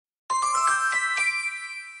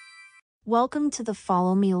Welcome to the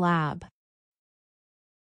Follow Me lab.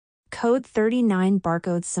 Code 39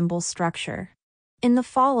 Barcode Symbol Structure. In the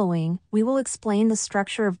following, we will explain the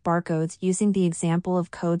structure of barcodes using the example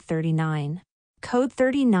of Code 39. Code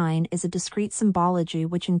 39 is a discrete symbology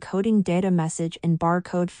which encoding data message in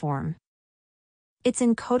barcode form. Its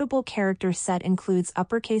encodable character set includes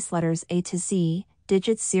uppercase letters A to Z,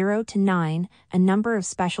 digits 0 to 9, a number of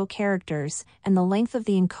special characters, and the length of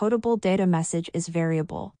the encodable data message is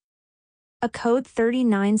variable. A Code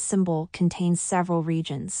 39 symbol contains several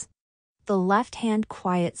regions. The left-hand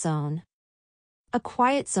quiet zone. A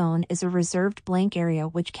quiet zone is a reserved blank area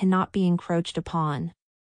which cannot be encroached upon.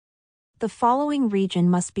 The following region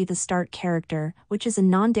must be the start character, which is a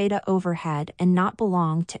non-data overhead and not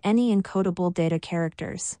belong to any encodable data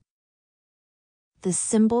characters. The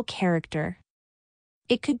symbol character.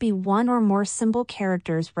 It could be one or more symbol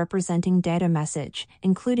characters representing data message,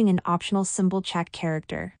 including an optional symbol check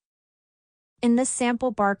character. In this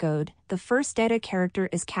sample barcode, the first data character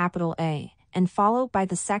is capital A, and followed by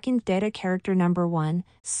the second data character number 1,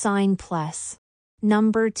 sign plus.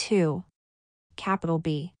 Number 2, capital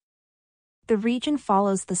B. The region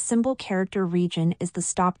follows the symbol character region is the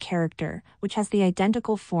stop character, which has the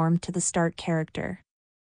identical form to the start character.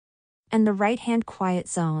 And the right-hand quiet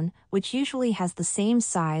zone, which usually has the same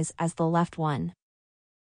size as the left one.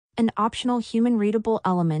 An optional human-readable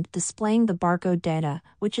element displaying the barcode data,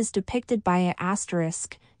 which is depicted by an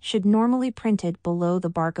asterisk, should normally be printed below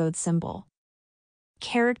the barcode symbol.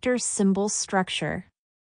 Character symbol structure.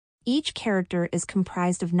 Each character is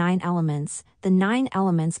comprised of 9 elements. The 9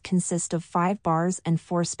 elements consist of 5 bars and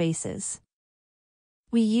 4 spaces.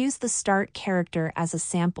 We use the start character as a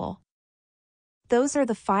sample. Those are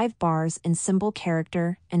the 5 bars in symbol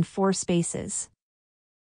character and 4 spaces.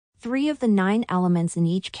 3 of the 9 elements in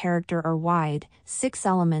each character are wide, 6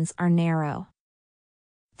 elements are narrow.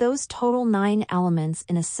 Those total 9 elements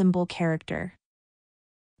in a symbol character.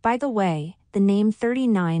 By the way, the name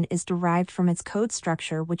 39 is derived from its code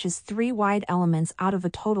structure, which is 3 wide elements out of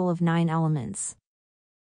a total of 9 elements.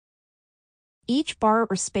 Each bar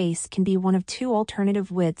or space can be one of 2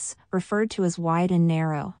 alternative widths, referred to as wide and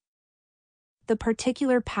narrow. The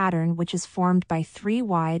particular pattern which is formed by 3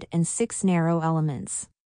 wide and 6 narrow elements.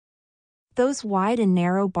 Those wide and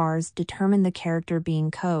narrow bars determine the character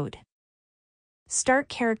being code. Start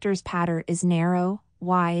character's pattern is narrow,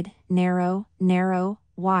 wide, narrow, narrow,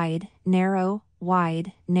 wide, narrow,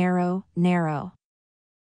 wide, narrow, narrow.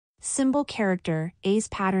 Symbol character A's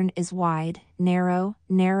pattern is wide, narrow,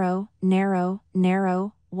 narrow, narrow,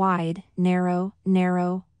 narrow, wide, narrow,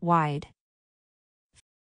 narrow, wide.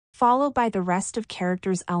 Followed by the rest of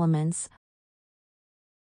character's elements.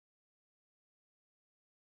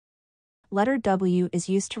 Letter W is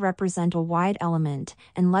used to represent a wide element,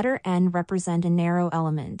 and letter N represent a narrow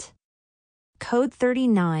element. Code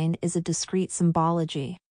 39 is a discrete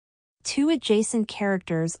symbology. 2 adjacent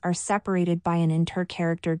characters are separated by an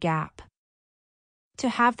inter-character gap. To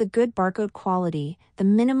have the good barcode quality, the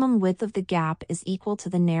minimum width of the gap is equal to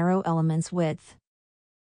the narrow element's width.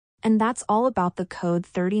 And that's all about the Code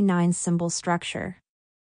 39 symbol structure.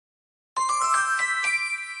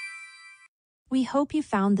 We hope you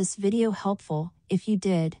found this video helpful. If you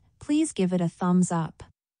did, please give it a thumbs up.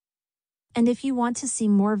 And if you want to see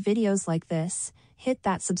more videos like this, hit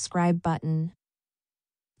that subscribe button.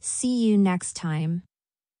 See you next time.